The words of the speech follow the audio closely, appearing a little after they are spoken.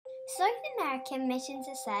South American Mission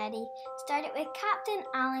Society started with Captain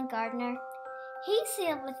Gardiner. He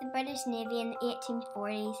sailed with the British Navy in the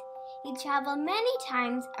 1840s. He travelled many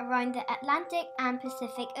times around the Atlantic and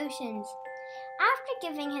Pacific Oceans. After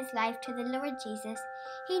giving his life to the Lord Jesus,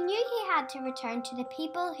 he knew he had to return to the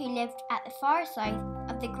people who lived at the far south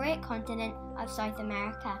of the great continent of South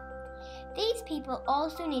America. These people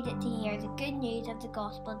also needed to hear the good news of the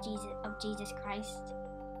gospel of Jesus Christ.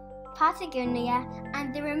 Patagonia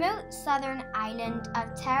and the remote southern island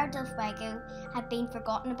of Terra del Fuego had been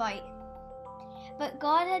forgotten about. But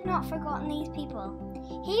God had not forgotten these people.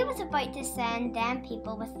 He was about to send them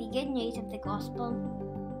people with the good news of the gospel.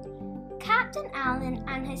 Captain Allen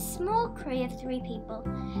and his small crew of 3 people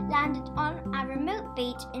landed on a remote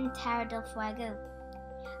beach in Terra del Fuego.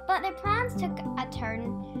 But their plans took a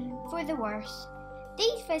turn for the worse.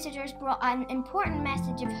 These visitors brought an important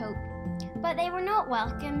message of hope, but they were not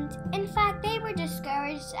welcomed. In fact, they were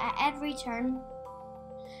discouraged at every turn.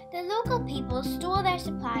 The local people stole their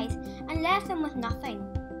supplies and left them with nothing.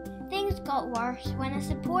 Things got worse when a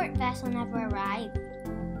support vessel never arrived.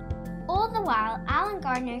 All the while,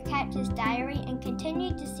 Gardiner kept his diary and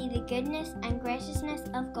continued to see the goodness and graciousness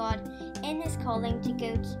of God in his calling to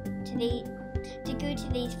go to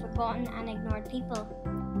these forgotten and ignored people.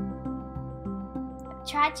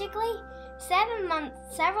 Tragically,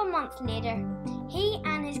 several months later, he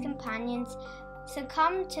and his companions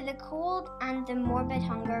succumbed to the cold and the morbid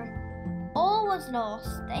hunger. All was lost.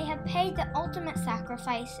 They had paid the ultimate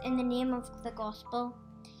sacrifice in the name of the gospel.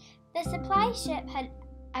 The supply ship had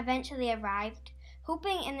eventually arrived,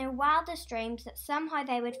 hoping in their wildest dreams that somehow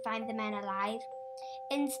they would find the men alive.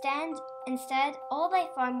 Instead, all they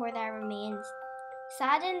found were their remains.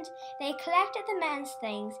 Saddened, they collected the men's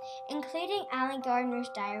things, including Gardiner's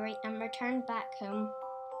diary, and returned back home.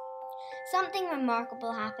 Something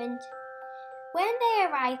remarkable happened. When they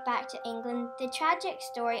arrived back to England, the tragic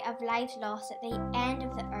story of lives lost at the end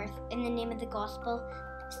of the earth in the name of the gospel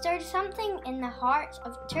stirred something in the hearts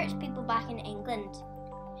of church people back in England.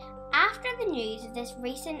 After the news of this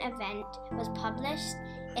recent event was published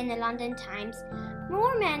in the London Times,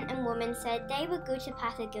 more men and women said they would go to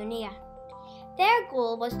Patagonia. Their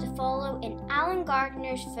goal was to follow in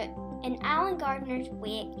Gardiner's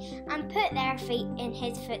wake and put their feet in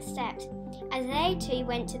his footsteps, as they too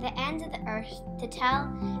went to the ends of the earth to tell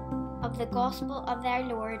of the gospel of their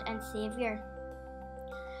Lord and Saviour.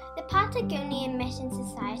 The Patagonian Mission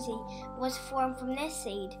Society was formed from this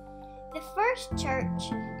seed. The first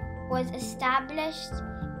church was established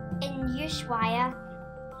in Ushuaia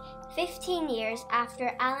 15 years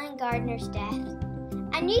after Gardiner's death.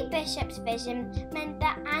 A new bishop's vision meant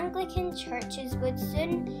that Anglican churches would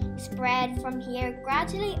soon spread from here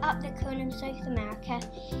gradually up the cone of South America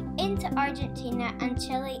into Argentina and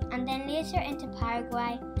Chile, and then later into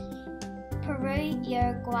Paraguay, Peru,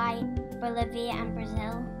 Uruguay, Bolivia and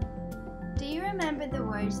Brazil. Do you remember the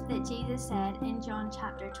words that Jesus said in John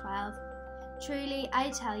chapter 12? Truly,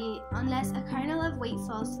 I tell you, unless a kernel of wheat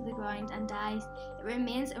falls to the ground and dies, it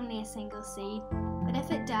remains only a single seed. But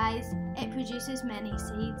if it dies, it produces many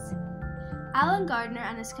seeds. Gardiner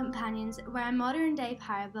and his companions were a modern-day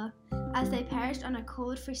parable, as they perished on a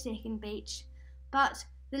cold, forsaken beach. But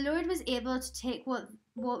the Lord was able to take what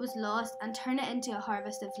was lost and turn it into a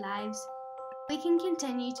harvest of lives. We can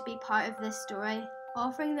continue to be part of this story,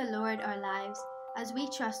 offering the Lord our lives, as we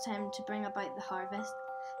trust Him to bring about the harvest.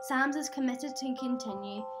 SAMS is committed to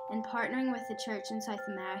continue in partnering with the church in South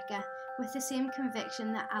America with the same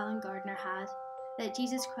conviction that Gardiner had, that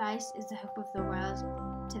Jesus Christ is the hope of the world,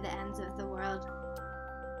 to the ends of the world.